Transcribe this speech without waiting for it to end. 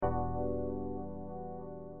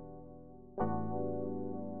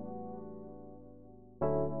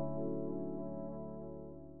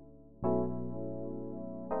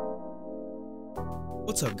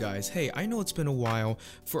What's up, guys? Hey, I know it's been a while.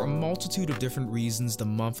 For a multitude of different reasons, the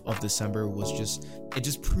month of December was just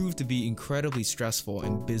proved to be incredibly stressful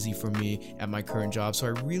and busy for me at my current job, so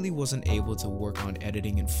I really wasn't able to work on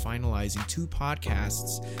editing and finalizing 2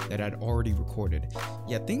 podcasts that I'd already recorded.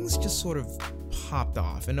 Yeah, things just sort of popped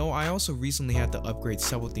off. And I also recently had to upgrade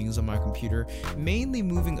several things on my computer, mainly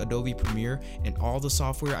moving Adobe Premiere and all the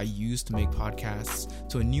software I use to make podcasts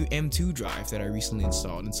to a new M2 drive that I recently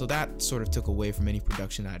installed, and so that sort of took away from any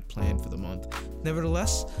production I had planned for the month.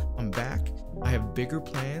 Nevertheless, I'm back. I have bigger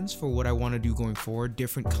plans for what I want to do going forward,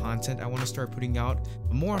 different content I want to start putting out,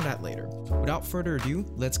 but more on that later. Without further ado,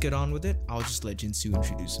 let's get on with it. I'll just let Jinsoo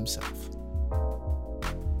introduce himself.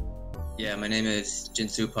 Yeah, my name is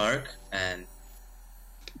Jinsoo Park, and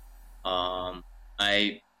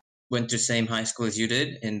I went to the same high school as you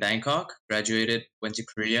did in Bangkok, graduated, went to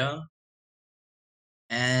Korea,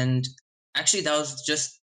 and actually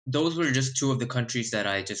those were just 2 of the countries that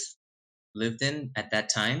I just lived in at that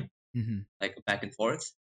time, like back and forth.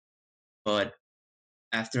 But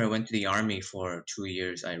after I went to the army for 2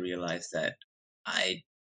 years, I realized that I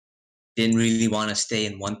didn't really want to stay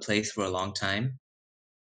in one place for a long time.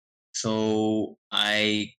 So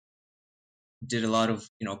I did a lot of,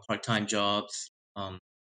 part-time jobs,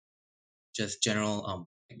 just general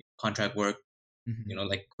contract work,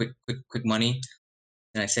 like quick money.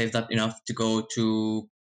 And I saved up enough to go to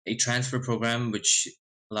a transfer program, which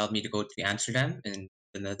allowed me to go to Amsterdam in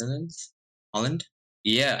the Netherlands, Holland.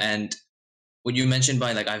 Yeah, and what you mentioned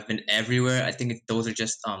by like I've been everywhere, I think those are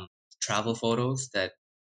just travel photos that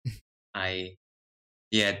I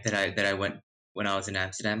that I went when I was in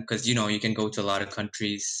Amsterdam, because you can go to a lot of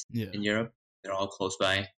countries in Europe. They're all close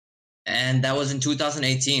by. And that was in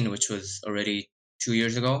 2018, which was already 2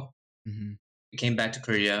 years ago. I came back to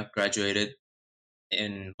Korea, graduated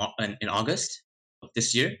in August of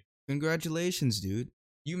this year. Congratulations, dude.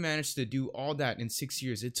 You managed to do all that in 6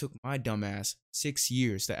 years. It took my dumbass 6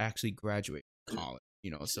 years to actually graduate college,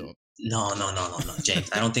 so No, James.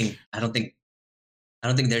 I don't think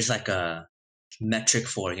there's like a metric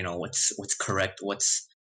for, what's correct, what's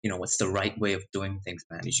the right way of doing things,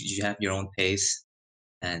 man. You have your own pace,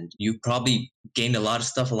 and you probably gained a lot of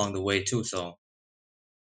stuff along the way too, so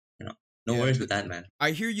no worries with that, man.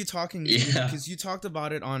 I hear you talking because you talked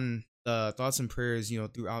about it on Thoughts and Prayers,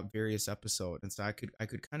 throughout various episodes, and so I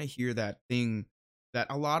could kind of hear that thing that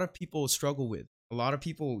a lot of people struggle with. A lot of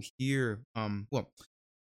people hear,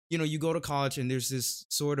 you go to college and there's this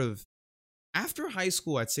sort of, after high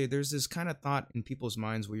school, I'd say there's this kind of thought in people's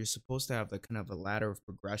minds where you're supposed to have like kind of a ladder of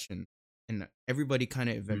progression, and everybody kind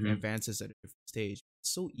of advances at a different stage.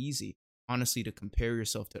 It's so easy, honestly, to compare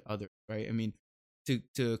yourself to others, right? I mean, to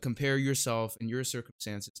compare yourself and your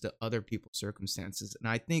circumstances to other people's circumstances. And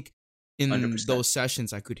I think in 100%. those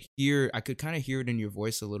sessions, I could kind of hear it in your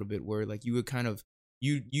voice a little bit, where like you would kind of,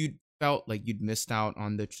 you felt like you'd missed out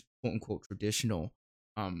on the quote unquote traditional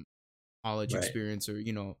college experience, or,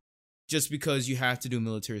 just because you have to do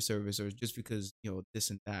military service, or just because, this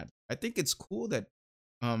and that. I think it's cool that,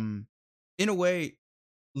 in a way,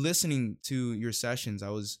 listening to your sessions,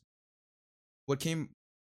 what went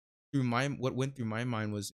through my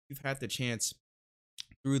mind was, you've had the chance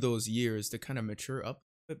through those years to kind of mature up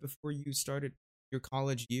a bit before you started your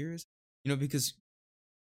college years, because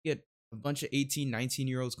you get a bunch of 18,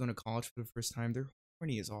 19-year-olds going to college for the first time. They're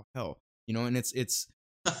horny as all hell, and it's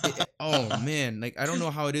oh man, like I don't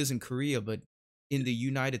know how it is in Korea, but in the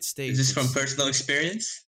United States, is this from personal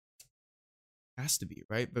experience? Has to be,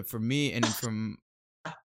 right? But for me, and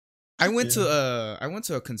I went to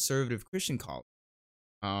a conservative Christian college,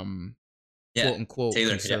 quote unquote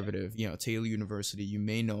Taylor, conservative, Taylor University. You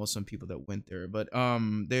may know some people that went there, but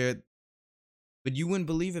but you wouldn't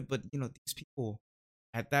believe it, but these people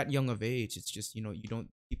at that young of age, it's just,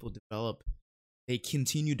 people develop, they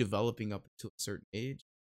continue developing up to a certain age,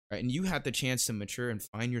 right? And you had the chance to mature and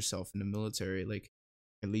find yourself in the military, like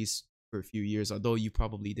at least for a few years, although you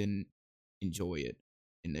probably didn't enjoy it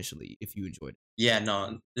initially, if you enjoyed it. Yeah,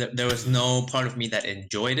 no, there was no part of me that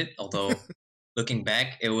enjoyed it, although looking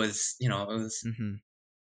back, it was, it was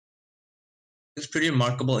pretty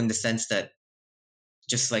remarkable in the sense that,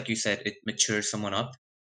 just like you said, it matures someone up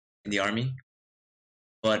in the army.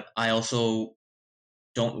 But I also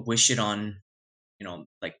don't wish it on,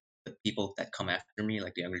 like the people that come after me,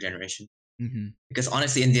 like the younger generation. Because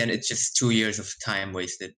honestly, in the end, it's just 2 years of time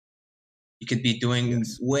wasted. You could be doing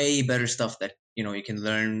way better stuff that, you can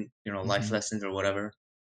learn, life lessons or whatever.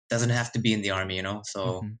 Doesn't have to be in the army,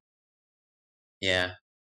 so yeah.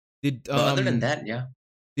 But other than that, yeah.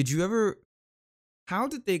 Did you ever, how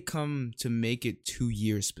did they come to make it 2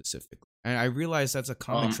 years specifically? And I realize that's a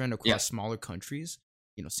common trend across smaller countries,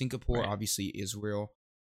 Singapore, Right. obviously Israel.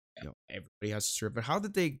 Yeah. Everybody has to serve. But how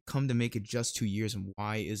did they come to make it just 2 years, and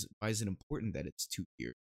why is it important that it's 2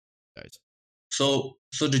 years, guys? So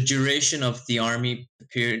the duration of the army, the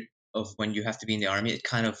period of when you have to be in the army, it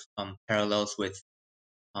kind of parallels with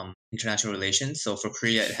international relations. So for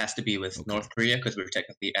Korea, it has to be with Okay. North Korea because we're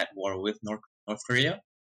technically at war with North Korea.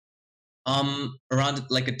 Around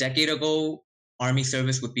like a decade ago, army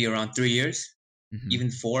service would be around 3 years, Mm-hmm.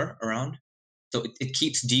 even four around. So it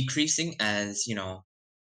keeps decreasing as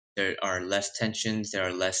there are less tensions, there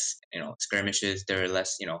are less skirmishes, there are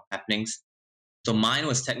less happenings. So mine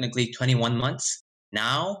was technically 21 months.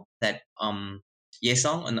 Now that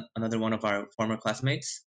Yesong, another one of our former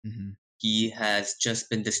classmates, Mm-hmm. he has just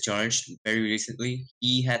been discharged very recently.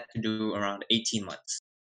 He had to do around 18 months.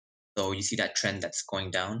 So you see that trend that's going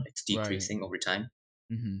down. It's Right. decreasing over time.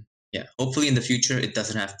 Mm-hmm. Yeah. Hopefully in the future it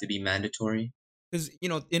doesn't have to be mandatory. Because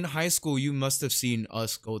in high school you must have seen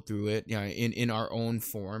us go through it, yeah, in our own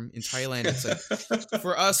form. In Thailand, it's like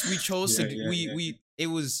for us, we chose to Yeah, yeah, yeah, we it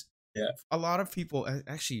was yeah, a lot of people,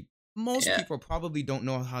 actually most yeah. people probably don't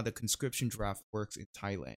know how the conscription draft works in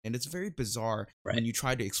Thailand, and it's very bizarre Right. when you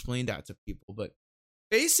try to explain that to people. But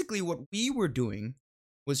basically what we were doing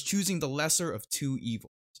was choosing the lesser of two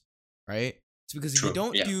evils, right? It's because if you True.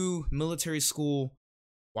 don't Yeah. do military school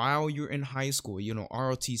while you're in high school,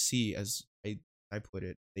 ROTC, as I put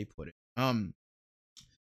it, they put it.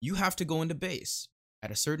 You have to go into base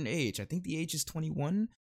at a certain age. I think the age is 21,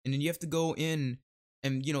 and then you have to go in,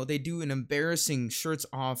 and they do an embarrassing shirts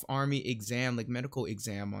off army exam, like medical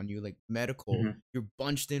exam on you, like medical. Hmm. You're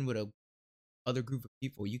bunched in with a other group of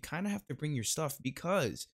people. You kind of have to bring your stuff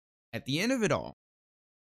because at the end of it all,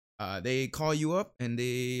 they call you up and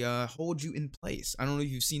they hold you in place. I don't know if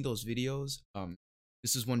you've seen those videos.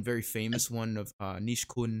 This is one very famous one of Nish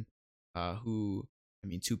Kun, who, I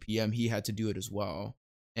mean, 2 p.m. He had to do it as well,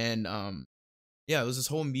 and yeah, it was this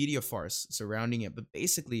whole media farce surrounding it. But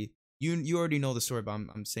basically, you already know the story, but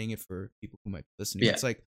I'm saying it for people who might be listening. Yeah. It's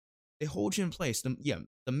like they hold you in place. The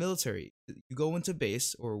military. You go into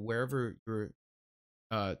base or wherever you're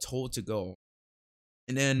told to go,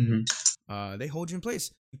 and then Hmm. they hold you in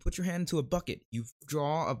place. You put your hand into a bucket. You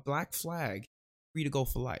draw a black flag, free to go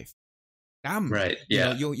for life. Damn, Right.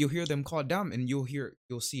 Yeah. you'll hear them call damn, and you'll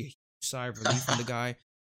see a huge sigh of relief from the guy.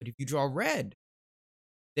 But if you draw red,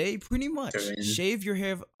 they pretty They're much in. shave your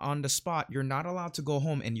hair on the spot. You're not allowed to go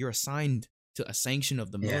home, and you're assigned to a sanction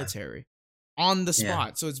of the Yeah. military on the Yeah.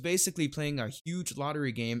 spot. So it's basically playing a huge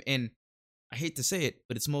lottery game, and I hate to say it,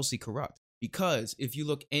 but it's mostly corrupt because if you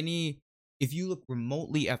look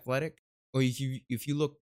remotely athletic, or if you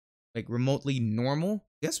look like remotely normal,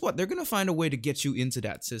 guess what? They're gonna find a way to get you into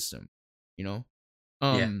that system, you know.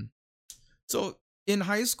 Yeah. Um, so in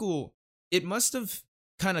high school, it must have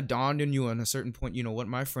kind of dawned on you on a certain point. You know what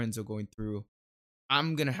my friends are going through.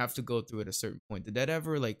 I'm gonna have to go through at a certain point. Did that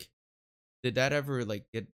ever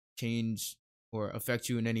get changed or affect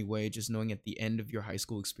you in any way? Just knowing at the end of your high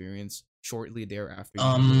school experience, shortly thereafter, you'd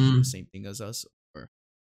be going through the Um. same thing as us, or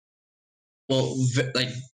Well, like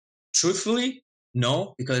truthfully,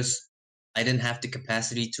 no, because I didn't have the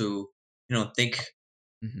capacity to think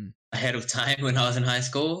mm-hmm. ahead of time when I was in high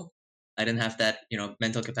school. I didn't have that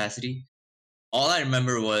mental capacity. All I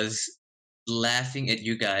remember was laughing at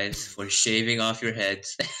you guys for shaving off your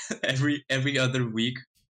heads every other week,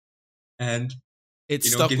 and It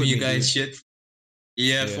stuck giving with you me, guys dude. shit.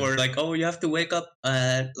 Yeah, Yeah, for like, oh, you have to wake up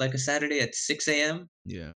like a Saturday at 6 a.m.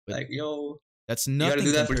 yeah, but Like, yo, that's you got to nothing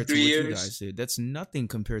do that for compared to three what you years. guys did. That's nothing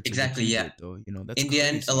compared to what Exactly. you Yeah. did, though. That's In the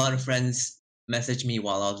end, a crazy. lot of friends messaged me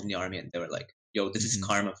while I was in the army, and they were like, "Yo, this is Mm-hmm.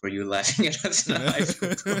 karma for you laughing at us in high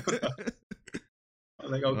school." I'm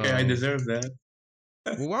like, okay, I Oh, deserve that.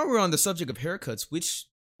 well, while we're on the subject of haircuts, which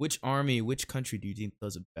country do you think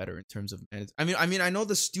does it better in terms of I know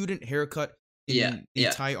the student haircut Yeah, in the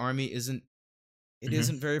yeah. Thai army isn't it Hmm.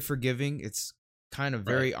 isn't very forgiving. It's kind of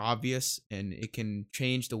Right. very obvious, and it can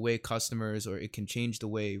change the way customers, or it can change the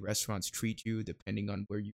way restaurants treat you depending on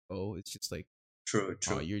where you go. It's just like, True, oh,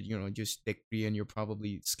 true. you're just thick and you're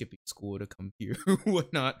probably skipping school to come here or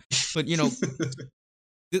whatnot. But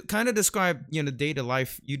kind of describe day to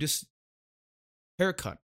life. You just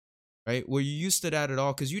haircut, right? Were you used to that at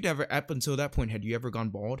all? Because you never, up until that point, had you ever gone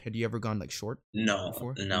bald? Had you ever gone like short No,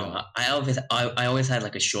 before? no. No. I always had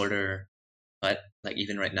like a shorter cut, like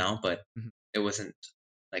even right now, but Mhm. it wasn't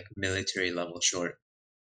like military level short.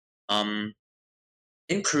 Um,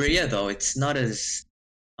 in Korea though, it's not as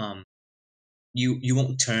um you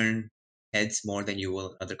won't turn heads more than you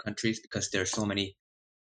will in other countries because there are so many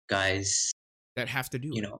guys, That have to do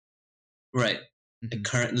it. you know, right, like Hmm.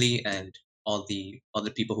 currently and all the other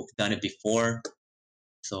people who've done it before.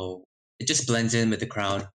 So it just blends in with the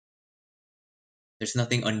crowd. There's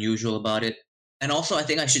nothing unusual about it. And also, I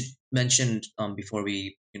think I should mention before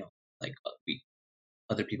we, like we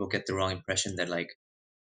other people get the wrong impression that like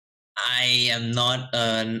I am not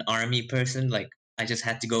an army person. Like I just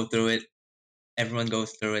had to go through it. Everyone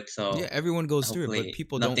goes through it, Yeah, so everyone goes through it, but hopefully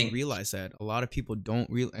people don't nothing. realize that. A lot of people don't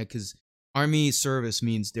realize because army service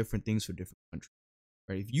means different things for different countries.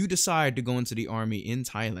 Right? If you decide to go into the army in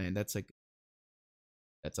Thailand, that's a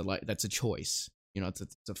choice.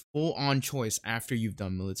 It's a full on choice after you've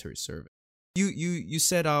done military service. You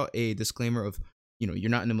set out a disclaimer of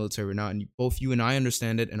you're not in the military, we're not, and both you and I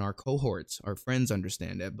understand it, and our cohorts, our friends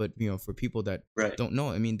understand that. But for people that Right, don't know,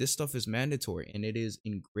 I mean, this stuff is mandatory and it is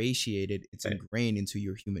ingratiated, it's right, ingrained into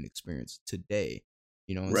your human experience today.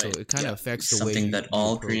 And so right. it kind of Yeah, affects the way something you that you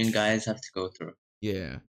all Korean approach. guys have to go through.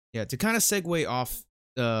 Yeah, yeah. To kind of segue off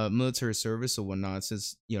military service or whatnot,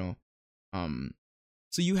 since um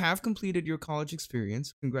so you have completed your college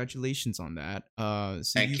experience. Congratulations on that. So you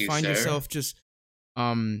Thank you, find sir. yourself just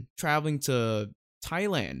traveling to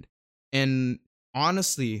Thailand. And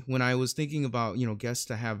honestly, when I was thinking about, guests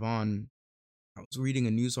to have on, I was reading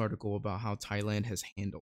a news article about how Thailand has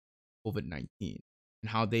handled COVID-19 and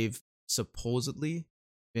how they've supposedly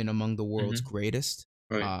been among the world's Hmm. greatest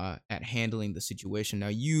Right. at handling the situation. Now,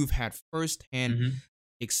 you've had firsthand Hmm.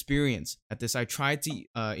 experience at this. I tried to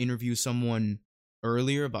interview someone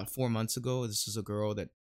earlier, about 4 months ago. This is a girl that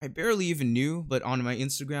I barely even knew, but on my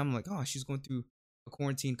Instagram, I'm like, oh, she's going through a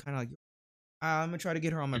quarantine, kind of like, I'm gonna try to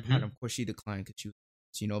get her on my pad. Hmm. Of course, she declined because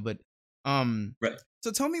but um, Right.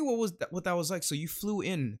 so tell me what that was like. So you flew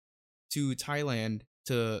in to Thailand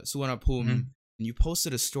to Suvarnabhumi, and Hmm. you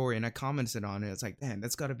posted a story, and I commented on it. It's like, man,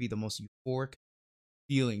 that's got to be the most euphoric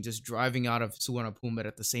feeling, just driving out of Suvarnabhumi, but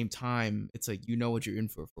at the same time, it's like what you're in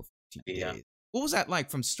for 14 Yeah. days. What was that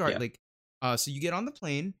like from start? Yeah. Like, so you get on the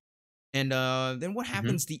plane, and then what Hmm.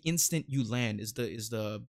 happens the instant you land? Is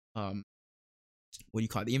the what do you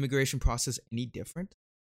call it? The immigration process any different?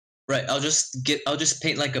 Right. I'll just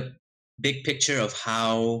paint like a big picture of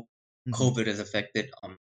how Mm-hmm. COVID has affected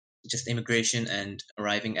just immigration and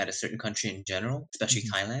arriving at a certain country in general, especially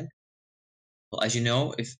Mm-hmm. Thailand. Well, as you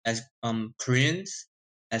know, if as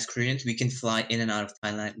Koreans, we can fly in and out of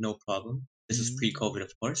Thailand no problem. This was Mm-hmm. pre-COVID,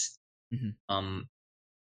 of course. Mm-hmm. Um,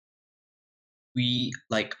 we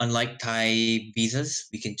like unlike Thai visas,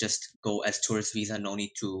 we can just go as tourist visa. No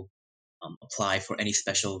need to apply for any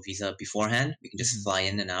special visa beforehand. We can just Mm-hmm. fly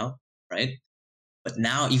in and out, right? But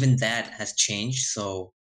now even that has changed.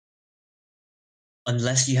 So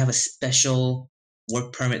unless you have a special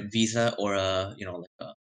work permit visa or a like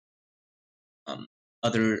a um,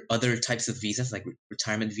 other types of visas like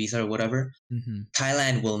retirement visa or whatever, Mm-hmm.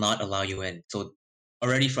 Thailand will not allow you in. So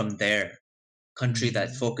already from there, country that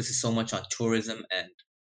Mm-hmm. focuses so much on tourism and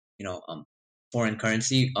you know um, foreign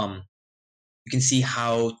currency, you can see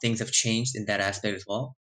how things have changed in that aspect as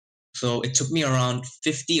well. So it took me around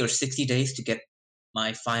 50 or 60 days to get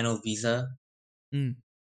my final visa Mm.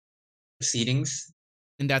 proceedings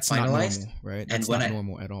And that's not finalized. normal, right? And That's when not I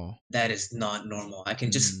normal at all. that is not normal. I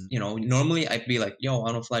can just, Mm. normally I'd be like, yo,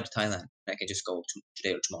 I want to fly to Thailand. I can just go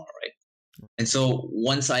today or tomorrow, right? And so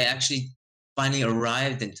once I actually finally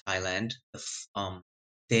arrived in Thailand,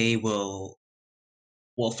 they will,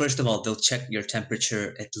 well, first of all, they'll check your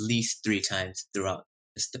temperature at least 3 times throughout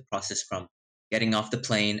just the process from getting off the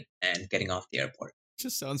plane and getting off the airport.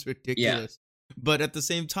 Just sounds Yeah, ridiculous. But at the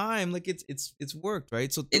same time, like it's worked,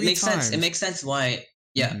 right? So it three makes sense. It times. makes sense why.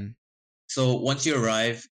 Yeah. Mm-hmm. So once you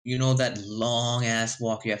arrive, you know that long ass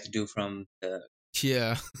walk you have to do from the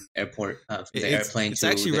Yeah. airport, from the It's airplane it's to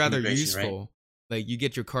actually the rather immigration, right? useful. Like you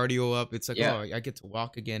get your cardio up. It's like, oh, Yeah. I get to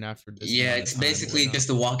walk again after this Yeah, amount of it's time or basically whatnot. just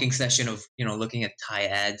a walking session of, looking at Thai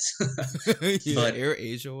ads. Yeah, But Air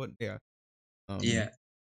Asia, what? Yeah. yeah. Um.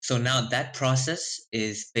 So now that process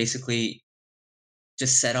is basically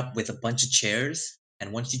just set up with a bunch of chairs.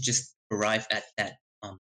 And once you just arrive at that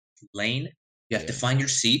lane, you have to Yeah. find your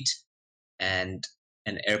seat, and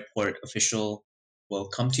an airport official will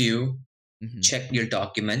come to you, Mm-hmm. check your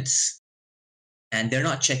documents, and they're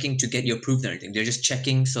not checking to get you approved or anything. They're just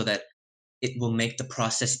checking so that it will make the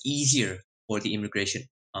process easier for the immigration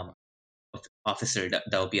um, officer that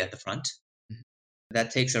will be at the front. That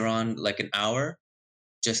takes around like an hour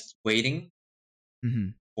just waiting Mm-hmm.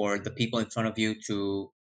 for the people in front of you to,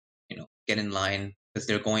 get in line because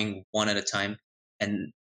they're going one at a time,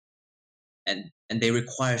 and and they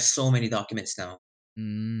require so many documents now.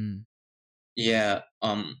 Mm-hmm. Yeah,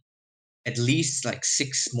 at least like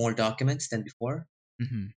 6 more documents than before.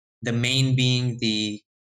 Mm-hmm. The main being the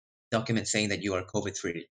document saying that you are COVID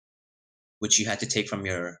free, which you had to take from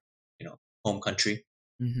your, home country.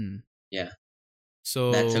 Mm-hmm. Yeah,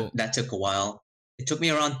 So, that took a while. It took me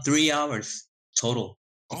around 3 hours total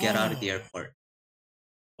to get out of the oh, airport.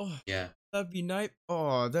 oh, Yeah, that'd be nice.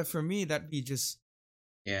 Oh, that for me, that'd be just.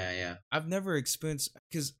 yeah, yeah. I've never experienced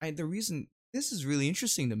because the reason this is really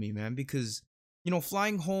interesting to me, man, because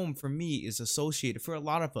flying home for me is associated for a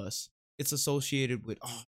lot of us. It's associated with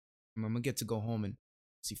I'm gonna get to go home and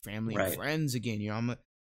see family and Right, friends again.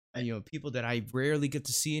 right. People that I rarely get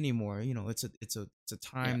to see anymore. It's a Yeah,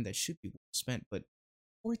 time that should be well spent, but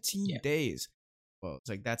 14 yeah. days. Well, it's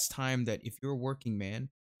like that's time that if you're a working man,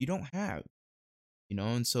 you don't have. And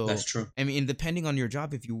That's so true. I mean, depending on your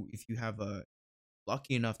job, if you have a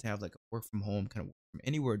lucky enough to have like a work from home kind of work from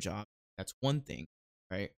anywhere job, that's one thing,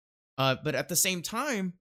 right? But at the same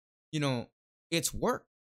time, you know, it's work.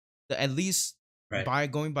 At least Right. by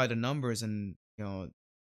going by the numbers and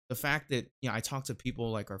the fact that I talk to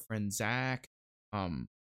people like our friend Zach, from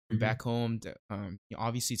Hmm. back home,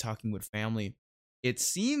 obviously talking with family, it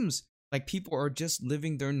seems like people are just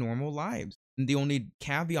living their normal lives, and the only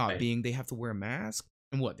caveat Right. being they have to wear a mask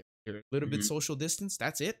and what they're a little bit Hmm. social distance.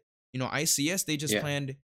 That's it. ICS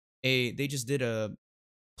Yeah. they just did a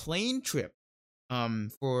plane trip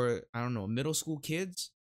for I don't know middle school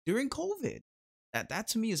kids during COVID. That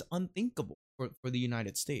to me is unthinkable for the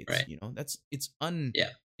United States. Right.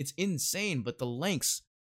 Yeah. It's insane, but the lengths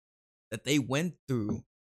that they went through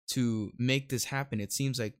to make this happen, it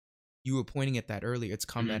seems like you were pointing at that earlier. It's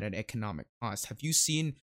come Hmm. at an economic cost. Have you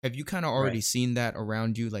kind of already Right. seen that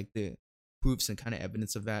around you, like the proofs and kind of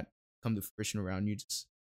evidence of that come to fruition around you, just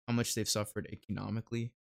how much they've suffered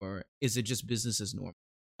economically? Or is it just business as normal?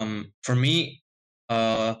 For me,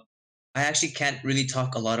 uh, I actually can't really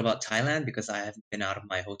talk a lot about Thailand because I haven't been out of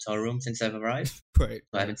my hotel room since I've arrived, Right, so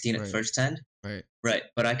I right, haven't seen it right, firsthand. right. Right.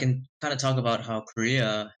 But I can kind of talk about how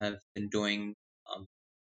Korea have been doing, um,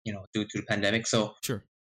 due to the pandemic. So Sure.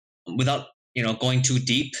 without going too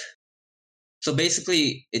deep, so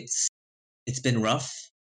basically it's been rough.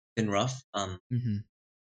 Been rough. Mm-hmm.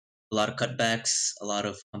 A lot of cutbacks. A lot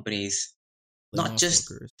of companies Laying not off just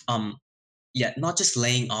workers. yeah, not just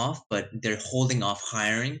laying off, but they're holding off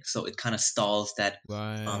hiring. So it kind of stalls that. Um,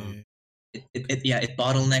 Right. it Okay. yeah, it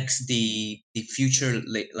bottlenecks the future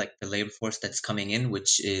like the labor force that's coming in,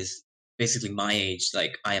 which is basically my age.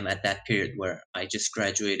 Like I am at that period where I just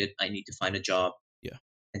graduated. I need to find a job, Yeah.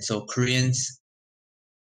 and so Koreans,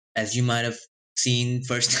 as you might have seen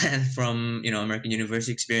firsthand from American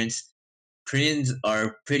university experience, Koreans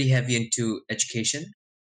are pretty heavy into education.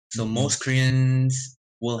 So Mm-hmm. most Koreans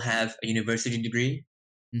will have a university degree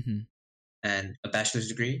Mm-hmm. and a bachelor's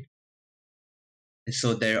degree. And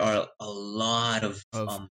so there are a lot of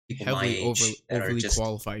Of people my heavily age that are overly just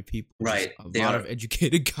qualified people, just right. a They lot of are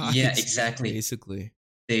educated yeah, guys, exactly. basically.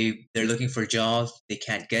 They're looking for jobs. They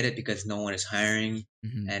can't get it because no one is hiring.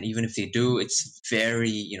 Mm-hmm. And even if they do, it's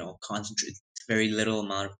very concentrated. It's very little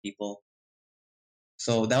amount of people.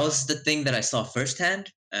 So that was the thing that I saw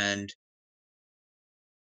firsthand, and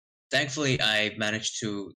thankfully I managed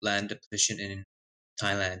to land a position in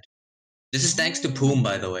Thailand. This is thanks to Poom,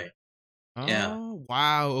 by the Oh. way. Yeah, Oh,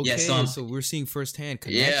 wow. yeah. So Okay. So we're seeing firsthand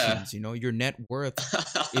yeah. connections. Your net worth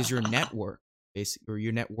is your network, basically, or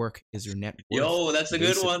your network is your net worth, Yo, that's a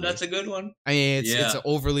good one. That's basically. a good one. I mean, it's Yeah. a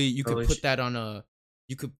overly. You So could put that on a.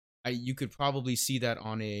 You could. You could probably see that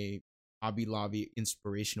on a Hobby Lobby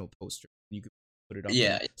inspirational poster. You could put it up in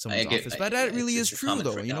yeah, someone's office. But yeah, that really is it's a true, common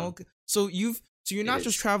though. So you're it not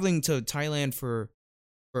just is. traveling to Thailand for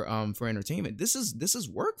entertainment. This is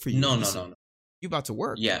work for you. No, no, This is no, no. you about to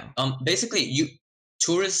work Yeah. now. Basically,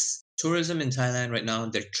 tourism in Thailand right now,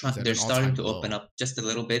 Is at they're an starting all-time to open low. up just a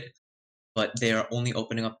little bit, but they are only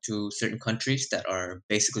opening up to certain countries that are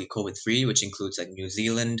basically COVID free, which includes like New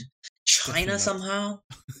Zealand, It's definitely China not. somehow.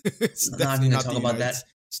 It's Not even definitely gonna not talk the about United. that.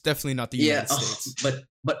 It's definitely not the Yeah, United States.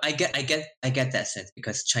 but I get that sense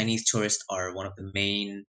because Chinese tourists are one of the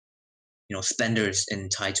main spenders in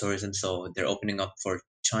Thai tourism, so they're opening up for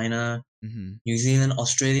China, Hmm. New Zealand,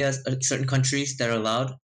 Australia, certain countries that are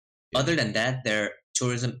allowed. Yeah. Other than that, their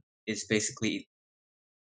tourism is basically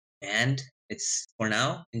banned. It's for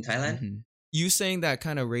now in Thailand. Hmm. You saying that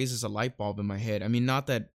kind of raises a light bulb in my head. I mean, not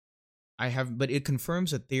that I have, but it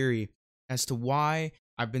confirms a theory as to why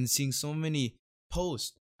I've been seeing so many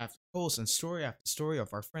posts after posts and story after story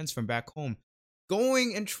of our friends from back home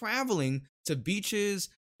going and traveling to beaches,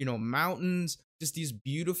 mountains, just these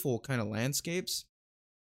beautiful kind of landscapes.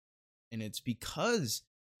 And it's because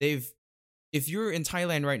they've, if you're in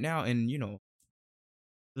Thailand right now and,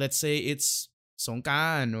 let's say it's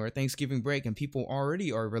Songkran or Thanksgiving break and people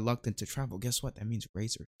already are reluctant to travel, guess what? That means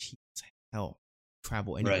rates are cheap as hell.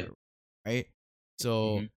 Travel Right. anywhere, right?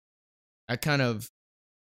 So Hmm. I kind of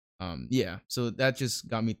Yeah, so that just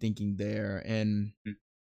got me thinking there. And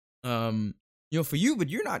Mm. for you, but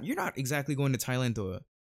you're not exactly going to Thailand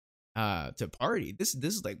to party. This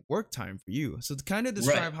is like work time for you. So to kind of Right,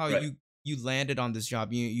 describe how right. you landed on this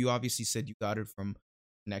job, you obviously said you got it from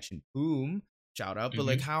connection. Boom, shout out. But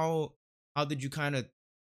like Hmm. how did you kind of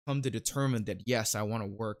come to determine that yes, I want to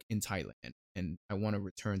work in Thailand and I want to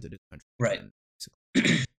return to this country Right. again? So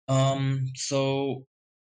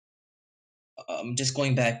just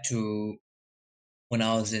going back to when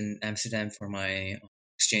I was in Amsterdam for my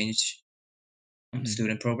exchange Mm-hmm.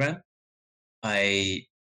 student program, I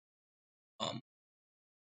um,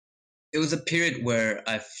 it was a period where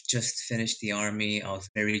I've just finished the army. I was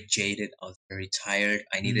very jaded. I was very tired.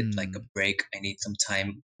 I needed like a Mm, break. I need some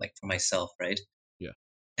time like for myself, right? yeah.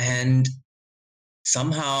 And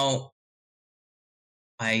somehow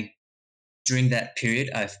I during that period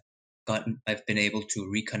I've been able to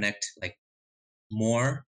reconnect like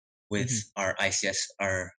more with Mm-hmm. our ICS,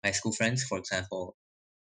 our high school friends. For example,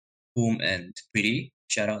 Boom and Pretty.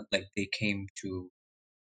 Shout out, like they came to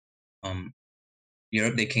um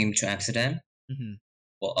Europe. They came to Amsterdam. Mm-hmm.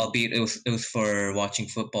 Well, albeit it was for watching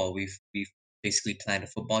football. We've basically planned a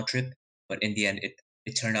football trip, but in the end, it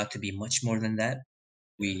turned out to be much more than that.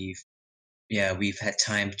 Yeah. We've Yeah, we've had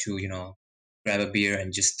time to grab a beer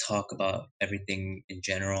and just talk about everything in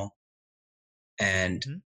general. And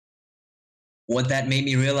Mm-hmm. what that made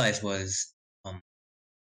me realize was um,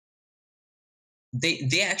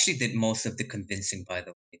 they actually did most of the convincing. By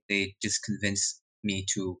the way, they just convinced me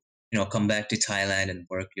to come back to Thailand and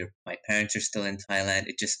work. My parents are still in Thailand.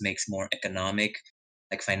 It just makes more economic,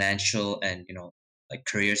 like financial and like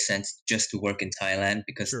career sense just to work in Thailand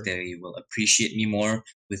because Sure. they will appreciate me more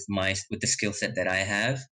with the skill set that I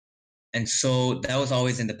have. And so that was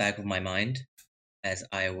always in the back of my mind as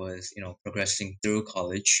I was progressing through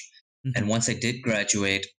college. And Mm-hmm. once I did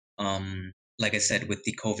graduate, like I said, with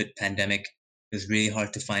the COVID pandemic, it was really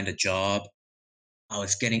hard to find a job. I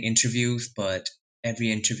was getting interviews, but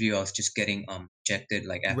every interview I was just getting rejected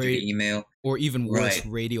like after the Right. email. Or even worse, Right.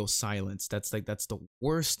 radio silence. That's the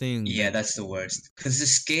worst thing Yeah, that. that's the worst. Because the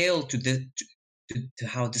scale to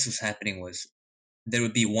how this was happening was there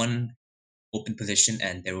would be one open position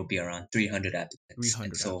and there will be around 300 applicants.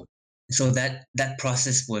 And 300 so applicants. that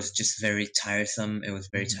process was just very tiresome. It was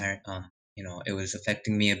very Mm-hmm. tired. It was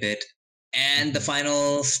affecting me a bit. And the Mm-hmm.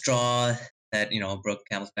 final straw that broke the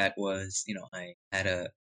camel's back was I had a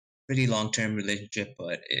pretty long term relationship,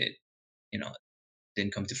 but it you know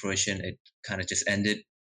didn't come to fruition. It kind of just ended.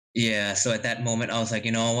 Yeah. So at that moment, I was like,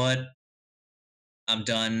 you know what? I'm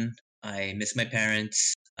done. I miss my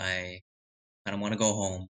parents. I don't want to go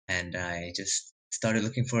home, and I just started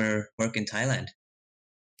looking for work in Thailand.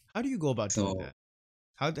 How do you go about doing So, that?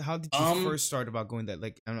 How did you um, first start about going that?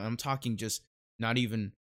 Like I'm talking just not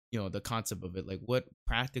even the concept of it. Like what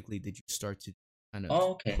practically did you start to kind of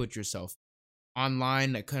oh, okay. put yourself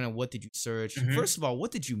online? Like kind of what did you search? Hmm. First of all,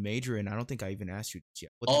 what did you major in? I don't think I even asked you this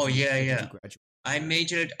yet. Oh, yeah, What did you yeah. graduate I as?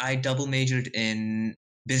 majored. I double majored in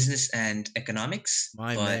business and economics,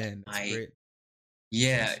 My but man, that's great.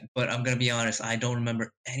 yeah, but I'm gonna be honest. I don't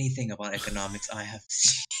remember anything about economics. I have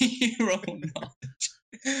zero knowledge.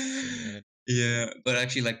 Hey man. Yeah, but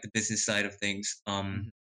actually, like the business side of things. Mhm.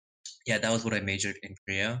 Yeah, that was what I majored in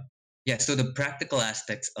Korea. Yeah, so the practical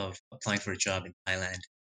aspects of applying for a job in Thailand.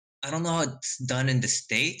 I don't know how it's done in the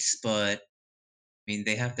States, but I mean,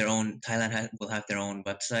 they have their own, will have their own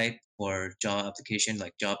website for job application,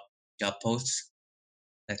 like job posts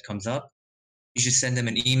that comes up. You should send them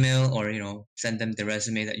an email or, send them the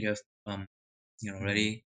resume that you have, Mhm.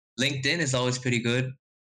 ready. LinkedIn is always pretty good.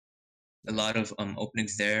 A Yeah. lot of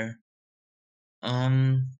openings there.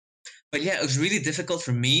 Um, but yeah, it was really difficult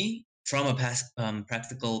for me from a past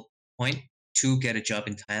practical point to get a job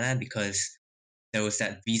in Thailand because there was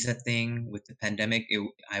that visa thing with the pandemic.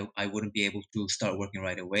 I wouldn't be able to start working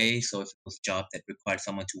right away. So if it was a job that required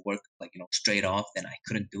someone to work like straight off, then I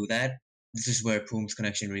couldn't do that. This is where Poom's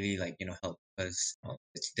connection really like helped because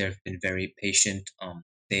they've been very patient.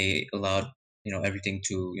 They allowed everything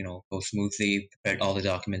to go smoothly. Prepared all the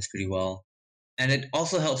documents pretty well, and it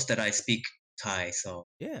also helps that I speak Thai, so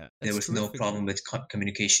Yeah, there that's was no terrific. problem with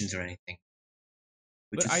communications or anything,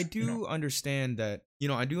 which But I is do understand that,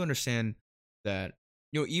 I do understand that,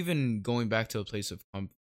 even going back to a place of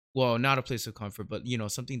comfort, well, not a place of comfort, but,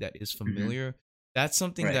 something that is hmm familiar, that's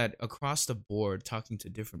something right. that across the board, talking to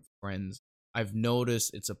different friends, I've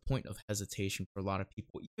noticed it's a point of hesitation for a lot of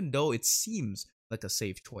people, even though it seems like a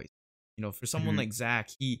safe choice. For someone Hmm. like Zach,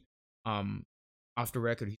 um, off the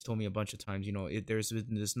record, he's told me a bunch of times, there's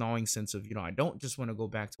been this gnawing sense of, I don't just want to go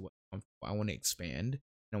back to what I'm comfortable. I want to expand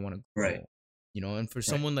and I want to Right. grow. And for Right.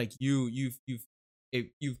 someone like you,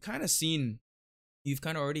 you've kind of seen, you've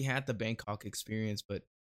kind of already had the Bangkok experience, but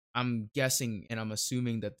I'm guessing and I'm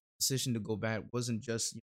assuming that the decision to go back wasn't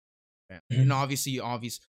just family. And Mhm. obviously,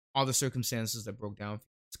 all the circumstances that broke down.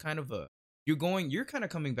 It's kind of a you're kind of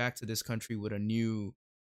coming back to this country with a new.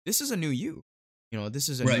 This is a new you. This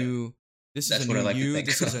is a Right. new. This is a That's what new I like to you. think.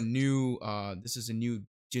 This is a new. This is a new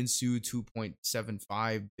Jinsoo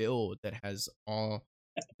 2.75 build that has all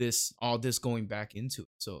this going back into it.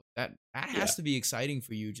 So that Yeah. has to be exciting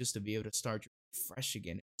for you just to be able to start fresh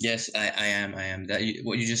again. Yes, I am. I am.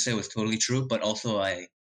 What you just said was totally true. But also,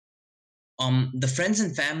 the friends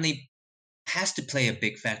and family has to play a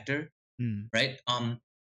big factor, Mm. right?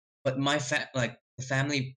 But like the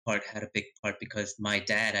family part had a big part because my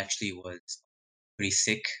dad actually was pretty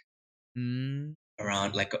sick Mm.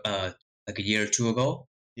 around like a year or two ago.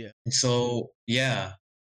 Yeah. And so yeah,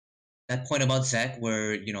 that point about Zach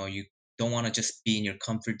where you don't want to just be in your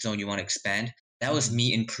comfort zone, you want to expand. That was Mm-hmm.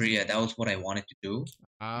 me in Korea. That was what I wanted to do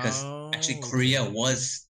because actually Oh, Korea okay.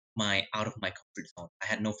 was my out of my comfort zone. I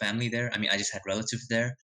had no family there. I mean, I just had relatives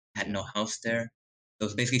there. I had no Yeah. house there. So it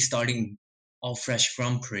was basically starting all fresh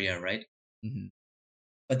from Korea, right? Mm-hmm.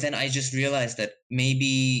 But then I just realized that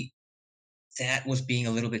maybe that was being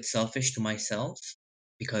a little bit selfish to myself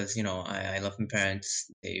because I love my parents.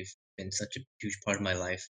 They've been such a huge part of my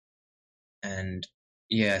life, and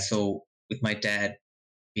yeah, so with my dad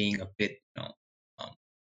being a bit um,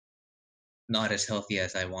 not as healthy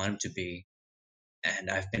as I want him to be, and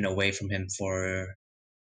I've been away from him for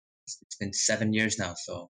it's been 7 years now.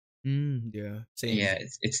 So Yeah, same. yeah,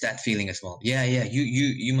 it's that feeling as well. Yeah, yeah,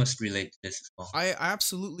 you must relate to this as well. I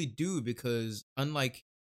absolutely do because unlike,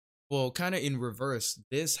 well, kind of in reverse,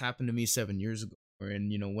 this happened to me 7 years ago.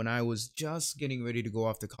 And when I was just getting ready to go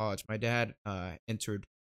off to college, my dad entered.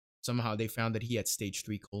 Somehow they found that he had stage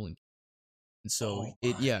 3 colon, and so Oh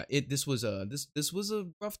it my. yeah it this was a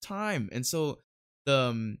rough time. And so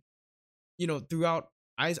the throughout,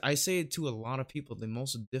 I say it to a lot of people, the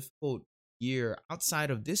most difficult year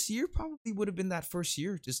outside of this year probably would have been that first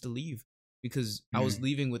year just to leave, because I was Mm,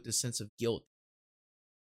 leaving with this sense of guilt.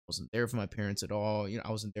 I wasn't there for my parents at all. I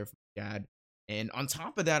wasn't there for my dad. And on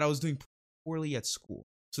top of that, I was doing poorly at school.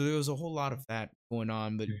 So there was a whole lot of that going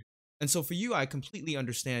on. But mm, and so for you, I completely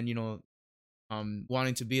understand,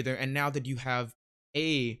 wanting to be there. And now that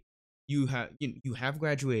a you have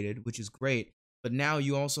graduated, which is great, but now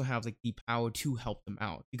you also have like the power to help them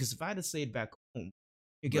out. Because if I had to stayed back home,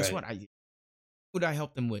 guess right. what? I would I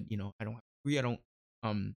help them with? I don't have a degree. I don't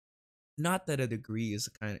um not that a degree is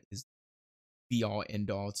kind of is be all end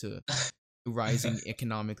all to rising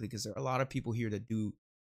economically, because there are a lot of people here that do,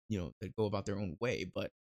 that go about their own way. But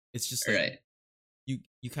it's just like Right.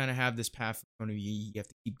 you kind of have this path in front of you. You have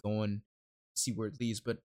to keep going, see where it leads.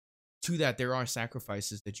 But to that, there are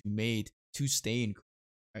sacrifices that you made to stay in,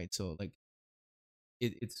 right? So like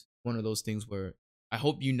it's one of those things where I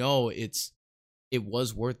hope it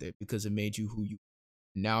was worth it because it made you who you.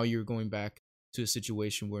 Now you're going back to a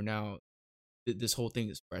situation where now this whole thing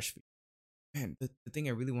is fresh for you. Man, the thing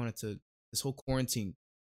I really wanted to, this whole quarantine,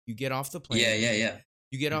 you get off the Yeah, plane, yeah, yeah.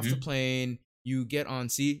 you get off the Mm-hmm. plane, you get on.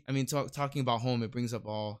 See, I mean, talking about home, it brings up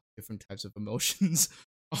all different types of emotions.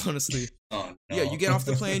 Honestly, Oh yeah, you no. get off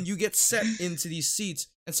the plane, you get set into these seats,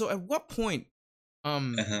 and so at what point?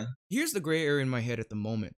 Uh-huh. Here's the gray area in my head at the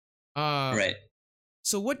moment. Uh, Right.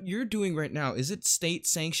 so what you're doing right now, is it state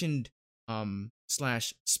sanctioned,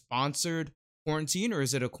 slash sponsored quarantine, or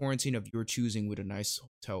is it a quarantine of your choosing with a nice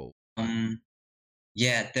hotel vibe? Um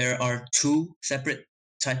Yeah, there are two separate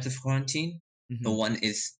types of quarantine. The Mm-hmm. one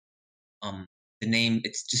is um the name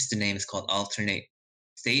it's just the name is called alternate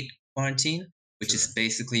state quarantine, which is Sure.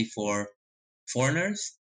 basically for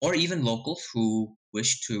foreigners or even locals who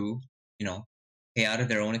wish to, you know, pay out of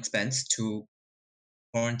their own expense to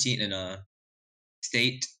quarantine in a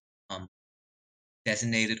state um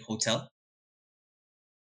designated hotel.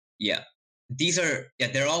 Yeah.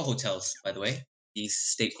 They're all hotels, by the way. These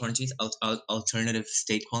state quarantines, alternative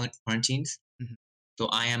state quarantines. Mhm. So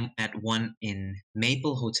I am at one in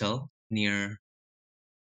Maple Hotel near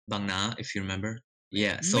Bang Na, if you remember.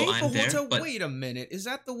 Yeah, so Maple I'm there, Hotel. but Wait a minute. Is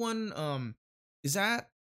that the one? Is that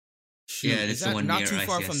yeah, shoot? Is it's the that one not near too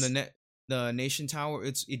far from ICS. the Nation Tower?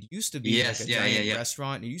 It used to be like Yes, a yeah, yeah, giant yeah.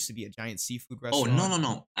 restaurant. It used to be a giant seafood Oh no, restaurant. no,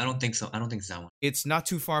 no! I don't think so. I don't think it's that one. It's not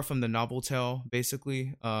too far from the Novotel,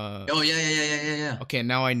 basically. Oh yeah, yeah, yeah, yeah, yeah, yeah. Okay,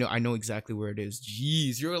 now I know exactly where it is.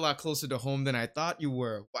 Jeez, you're a lot closer to home than I thought you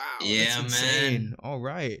were. Wow, that's Yeah, man. insane. All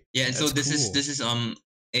right. Yeah, and so That's this cool. is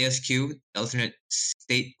ASQ, alternate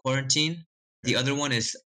state quarantine. The Okay. other one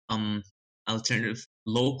is alternative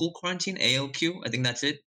local quarantine, ALQ. I think that's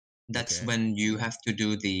it. that's Okay. when you have to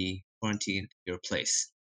do the quarantine at your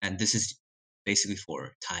place, and this is basically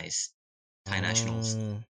for Thai nationals.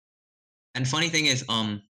 Oh. And funny thing is,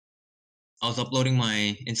 I was uploading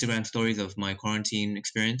my Instagram stories of my quarantine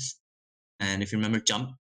experience, and if you remember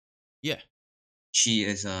Jump, Yeah. she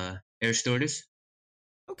is a air stewardess,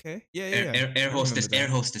 Okay. Yeah, yeah, yeah. air I remember hostess, air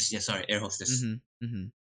that. hostess. Yeah, sorry, air hostess. Mhm.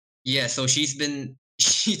 Mhm. Yeah, so she's been.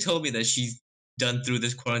 She told me that she's done through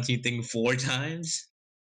this quarantine thing 4 times,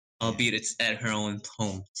 Damn. albeit it's at her own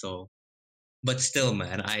home. So, but still,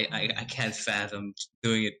 man, I can't fathom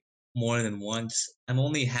doing it more than once. I'm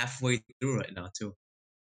only halfway through right now, too.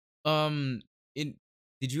 Um, in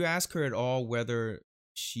did you ask her at all whether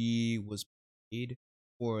she was paid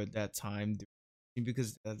for that time?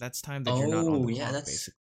 Because that's time that you're not on Oh, the yeah, clock, that's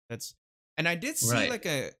basically. That's and I did see right. like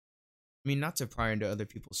I mean, not to pry into other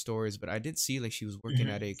people's stories, but I did see like she was working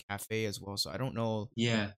Hmm. at a cafe as well. So I don't know.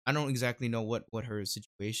 Yeah. I don't exactly know what her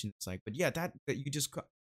situation is like. But yeah, that you just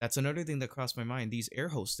that's another thing that crossed my mind. These air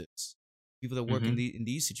hostess, people that work Hmm. in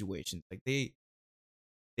these situations, like they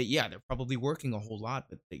yeah, they're probably working a whole lot,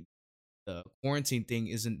 but the quarantine thing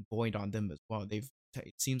isn't void on them as well. It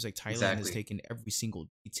seems like Thailand has Exactly. taken every single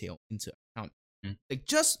detail into account. Mm-hmm. Like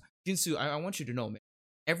just Jinsu, I want you to know, man.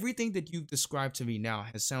 Everything that you've described to me now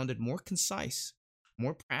has sounded more concise,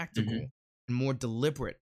 more Hmm. practical, and more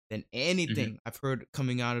deliberate than Hmm. anything I've heard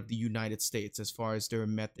coming out of the United States as far as their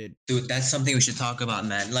method. Dude, that's something we should talk about,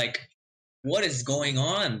 man. Like, what is going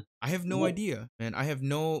on? I have no What? idea, man. I have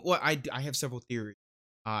no. Well, I have several theories.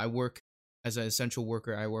 I work as an essential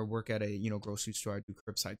worker. I work at a grocery store. I do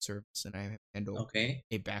curbside service, and I handle Okay.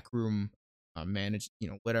 a back room, manage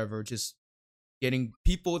whatever, just getting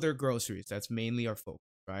people their groceries. That's mainly our focus,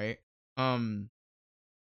 right? Um,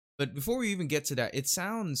 but before we even get to that, it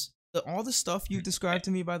sounds all the stuff you've Okay. described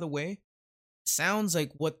to me, by the way, sounds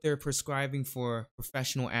like what they're prescribing for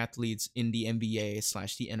professional athletes in the NBA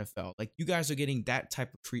slash the NFL. Like you guys are getting that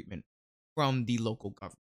type of treatment from the local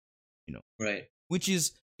government, you know, Right. which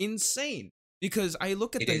is insane because I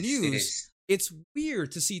look at It the is. It news. is. It's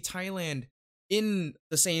weird to see Thailand in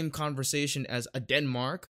the same conversation as a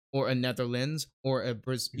Denmark or a Netherlands or a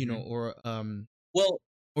Hmm. Well,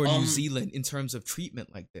 or New um, Zealand in terms of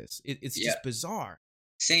treatment like this. It's yeah, just bizarre.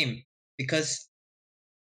 same. Because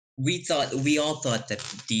we all thought that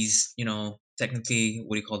these, technically,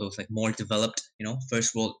 what do you call those, like more developed,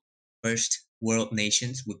 first world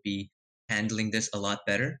nations would be handling this a lot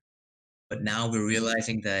better. But now we're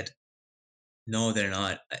realizing that no, they're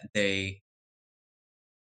not. They,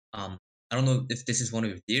 um, I don't know if this is one of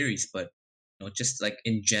your theories, but just like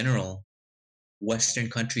in general, Western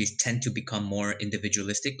countries tend to become more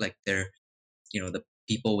individualistic. Like they're, the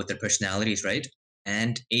people with their personalities, right?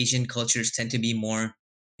 And Asian cultures tend to be more,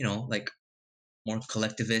 like more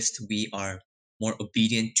collectivist. We are more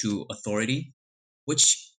obedient to authority,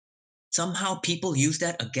 which somehow people use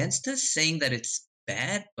that against us, saying that it's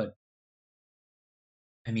bad. But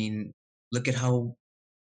I mean, look at how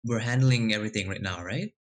we're handling everything right now,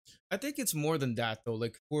 right? I think it's more than that though.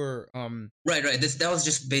 Like for Right, right. That was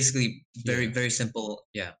just basically very, yeah, very simple,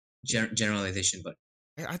 yeah, yeah. generalization. But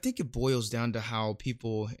I think it boils down to how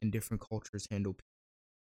people in different cultures handle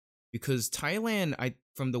because Thailand, I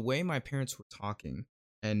from the way my parents were talking,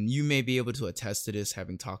 and you may be able to attest to this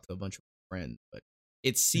having talked to a bunch of friends, but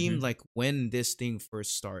it seemed hmm. like when this thing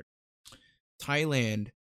first started, Thailand,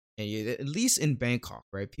 and at least in Bangkok,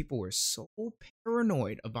 right, people were so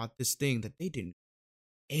paranoid about this thing that they didn't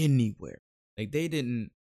go anywhere. Like they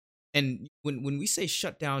didn't. And when we say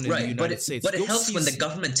shut down in the Right, but United States, it you'll helps see when the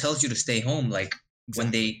government tells you to stay home. Like when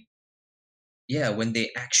exactly. they yeah, when they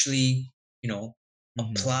actually, you know,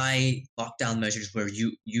 Hmm. apply lockdown measures where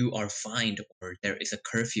you are fined or there is a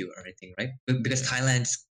curfew or anything, right? Because Yeah,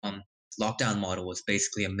 Thailand's lockdown model was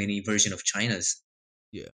basically a mini version of China's,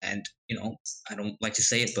 yeah, and I don't like to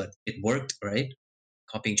say it, but it worked, right?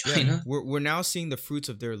 Copying yeah. China. We're now seeing the fruits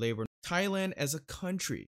of their labor. Thailand as a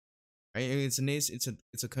country, right?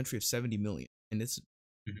 It's a country of 70 million, and it's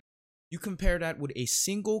Mhm. you compare that with a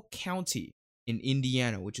single county in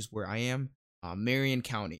Indiana, which is where I am, Marion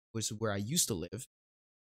County, which is where I used to live.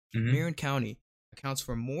 Mhm. Marion County accounts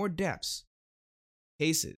for more deaths,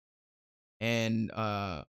 cases, and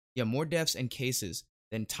more deaths and cases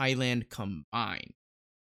than Thailand combined.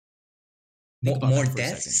 Think about More that for a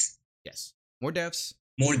second. deaths, Yes, more deaths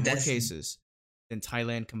more and more deaths. cases than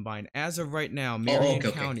Thailand combined. As of right now, Oh, Marion okay,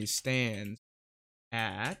 okay. County stands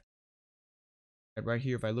at right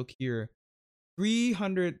here. If I look here,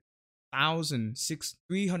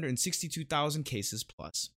 362,000 cases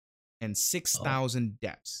plus and Oh, 6,000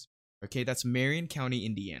 deaths. Okay, that's Marion County,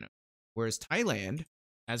 Indiana. Whereas Thailand,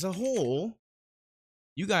 as a whole,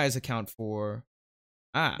 You guys account for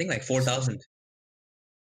I think like so 4,000,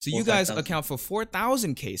 so four you or five guys thousand. account for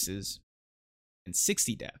 4,000 cases and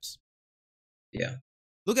 60 deaths. Yeah.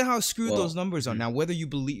 Look at how screwed those Well, numbers are. mhm, Whether you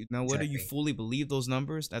exactly. fully believe those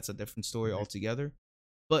numbers, that's a different story Hmm. altogether.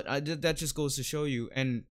 But that just goes to show you,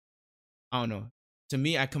 and I don't know. To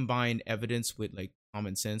me, I combine evidence with like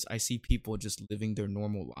common sense. I see people just living their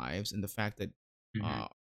normal lives, and the fact that Hmm. uh,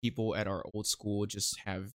 people at our old school just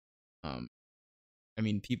have, um, I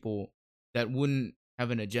mean, people that wouldn't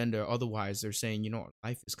have an agenda otherwise. They're saying,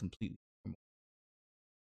 life is completely normal.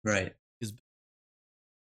 Right. Is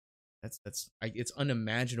it's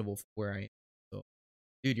unimaginable for where I am. So,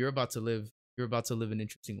 dude, you're about to live an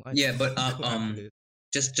interesting life Yeah, but after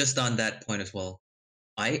this. just on that point as well.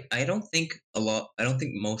 I don't think a lot. I don't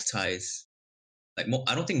think most Thais I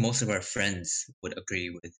don't think most of our friends would agree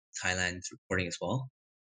with Thailand's reporting as well.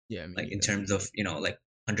 Yeah, me Like in neither. terms of, like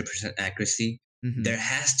 100% accuracy, Mm-hmm. there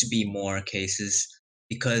has to be more cases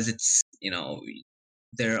because it's,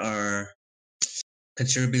 there are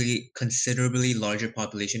considerably larger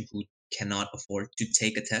population who cannot afford to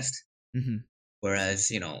take a test. Mm-hmm.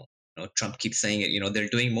 Whereas, Trump keeps saying it, they're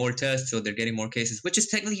doing more tests, so they're getting more cases, which is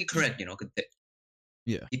technically correct. 'Cause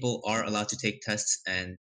Yeah. people are allowed to take tests,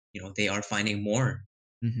 and they are finding more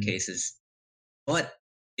Mm-hmm. cases, but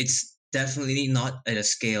it's definitely not at a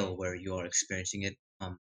scale where you are experiencing it.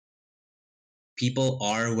 People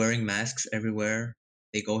are wearing masks everywhere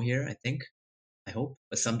they go here, I think. I hope.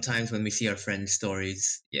 But sometimes when we see our friends'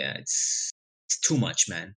 stories, yeah, it's too much,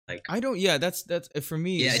 man. Like, I don't. Yeah, that's for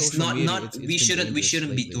me. yeah, it's Social not media, not it's been we dangerous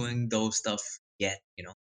shouldn't be lately. doing those stuff yet.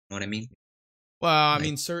 Know what I mean? Well, I Like,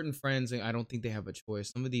 mean, certain friends, and I don't think they have a choice.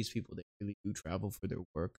 Some of these people, they really do travel for their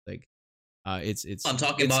work. Like, I'm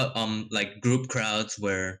talking it's about like group crowds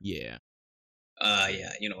where, yeah.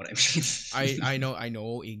 yeah, you know what I I mean.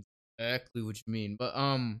 know exactly what you mean, but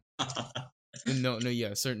no, no,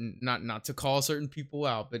 yeah, certain, not to call certain people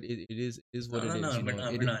out, but it is what No, it no, is. no,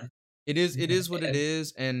 we're not. It is what it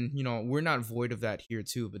is, and we're not void of that here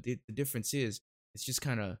too. But the difference is, it's just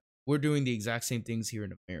kind of, we're doing the exact same things here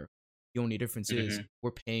in America. The only difference is Mhm.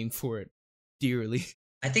 we're paying for it dearly.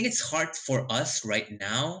 I think it's hard for us right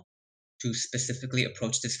now to specifically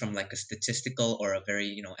approach this from like a statistical or a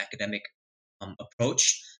very academic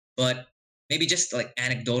approach, but maybe just like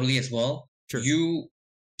anecdotally as well. Sure. You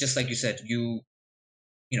just like you said,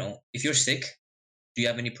 if you're sick, do you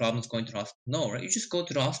have any problems going to the hospital? No, right? You just go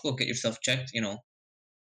to the hospital, get yourself checked.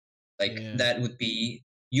 Like Yeah. that would be,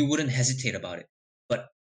 you wouldn't hesitate about it. But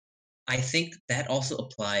I think that also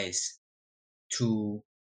applies to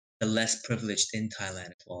the less privileged in Thailand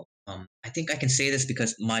as well. I think I can say this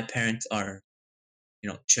because my parents are,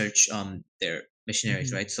 church, they're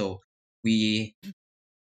missionaries, Hmm. right? So we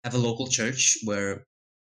have a local church where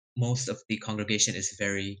most of the congregation is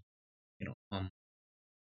very,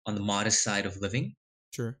 on the modest side of living,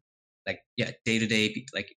 Sure. like, yeah, day to day,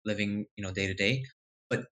 like living, day to day.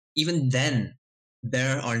 But even then,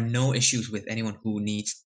 there are no issues with anyone who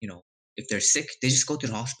needs, if they're sick, they just go to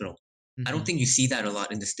the hospital. I don't Hmm. think you see that a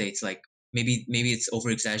lot in the States. Like, maybe it's over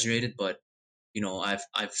exaggerated, but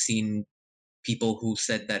I've seen people who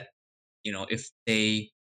said that, if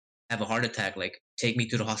they have a heart attack, like, take me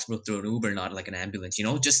to the hospital through an Uber, not like an ambulance.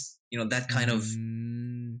 Just that kind of,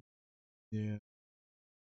 Mm, yeah.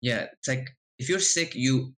 yeah. It's like, if you're sick,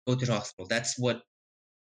 you go to the hospital. That's what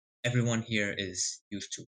everyone here is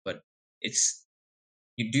used to. But it's,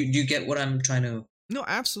 do you get what I'm trying to, No,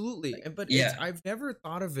 absolutely. like? But Yeah. I've never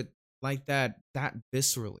thought of it like that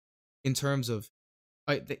viscerally, in terms of,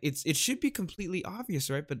 it should be completely obvious,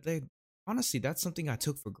 right? But honestly, that's something I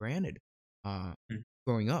took for granted, uh, Mm.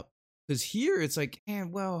 growing up. Because here it's like,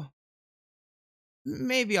 well,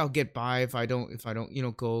 maybe I'll get by if I don't,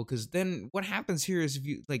 go. Because then what happens here is, if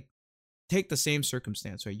you like take the same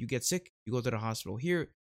circumstance, right? You get sick, you go to the hospital.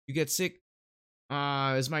 Here, you get sick.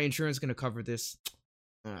 Is my insurance gonna cover this?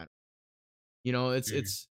 Uh, Mhm.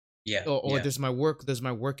 it's Yeah, or yeah, does my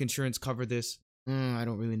work insurance cover this? I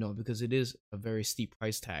don't really know, because it is a very steep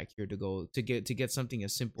price tag here to get something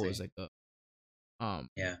as simple as right, like um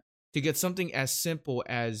yeah, to get something as simple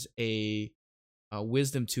as a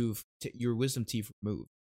wisdom tooth, your wisdom teeth removed.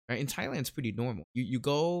 Right? In Thailand, it's pretty normal. You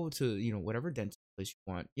go to whatever dentist place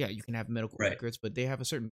you want. Yeah, you can have medical right. records, but they have a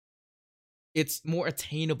certain. It's more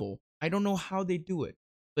attainable. I don't know how they do it,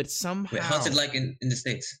 but Wait, how's it somehow, like in the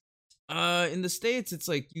States? in the States, it's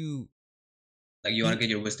like Like, you want you to get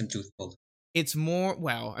your wisdom tooth pulled? it's more,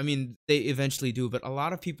 well, I mean, they eventually do, but a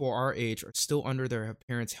lot of people our age are still under their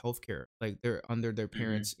parents' healthcare, like they're under their Hmm.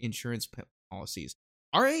 parents' insurance policies.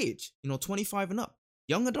 Our age, 25 and up,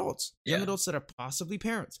 young adults Yeah, that are possibly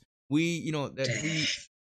parents. Yeah.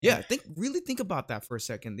 Yeah, think about that for a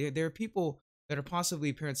second. There are people that are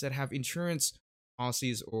possibly parents that have insurance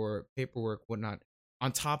policies or paperwork, whatnot,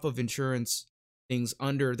 on top of insurance things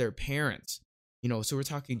under their parents. So we're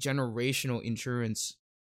talking generational insurance.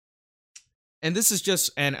 And this is just,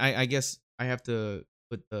 and I guess I have to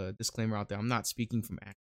put the disclaimer out there. I'm not speaking from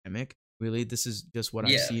academic. Really, this is just what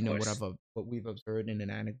I've Yeah, of seen and course. what we've observed in an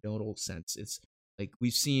anecdotal sense. It's like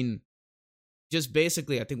we've seen. Just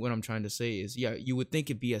basically, I think what I'm trying to say is, yeah, you would think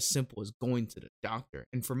it'd be as simple as going to the doctor,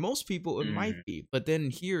 and for most people, it might Mm, be. But then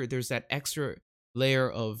here, there's that extra layer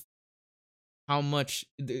of how much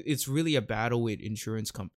it's really a battle with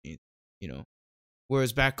insurance companies. You know,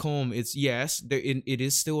 Whereas back home, it's yes, it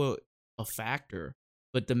is still a factor,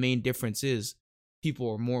 but the main difference is people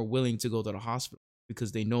are more willing to go to the hospital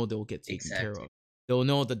because they know they'll get taken care of. exactly. They'll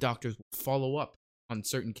know the doctors will follow up on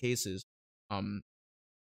certain cases. Um,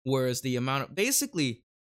 Whereas the amount of basically,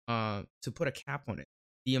 to put a cap on it,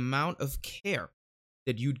 the amount of care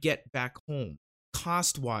that you'd get back home,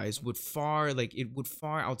 cost wise, would far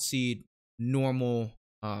exceed normal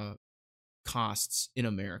costs in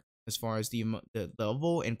America as far as the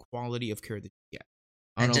level and quality of care that you get.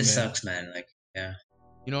 I That don't know, just man. sucks, man. Like, yeah.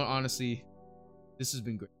 Honestly, this has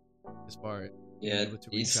been great as far as being Yeah. able to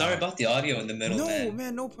reach Sorry out. about the audio in the middle, No, man.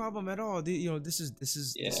 man, no problem at all. This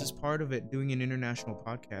is Yeah. part of it. Doing an international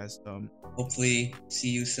podcast. Hopefully, see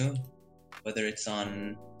you soon, whether it's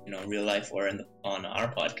on real life or on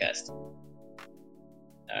our podcast.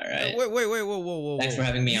 All right. Wait, whoa, whoa, whoa, Thanks for whoa.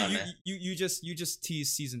 having me You on, you man. you just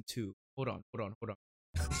teased season 2. Hold on.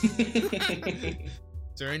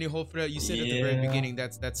 Is there any hope for that? You said at the very Yeah. beginning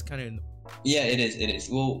that's kind of. Yeah, it is. It is.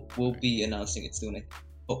 We'll be announcing it soon, I think.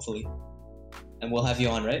 Hopefully, and we'll have you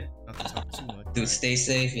on, right? Not to talk too much. Dude, Alright. stay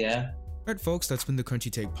safe. Yeah. Alright, folks, that's been the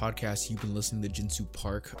Crunchy Take podcast. You've been listening to Jinsoo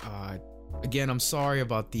Park. Again, I'm sorry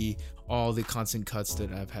about all the constant cuts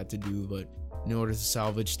that I've had to do, but in order to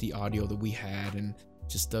salvage the audio that we had and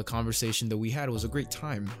just the conversation that we had, it was a great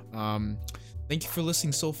time. Thank you for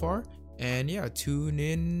listening so far, and yeah, tune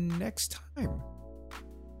in next time.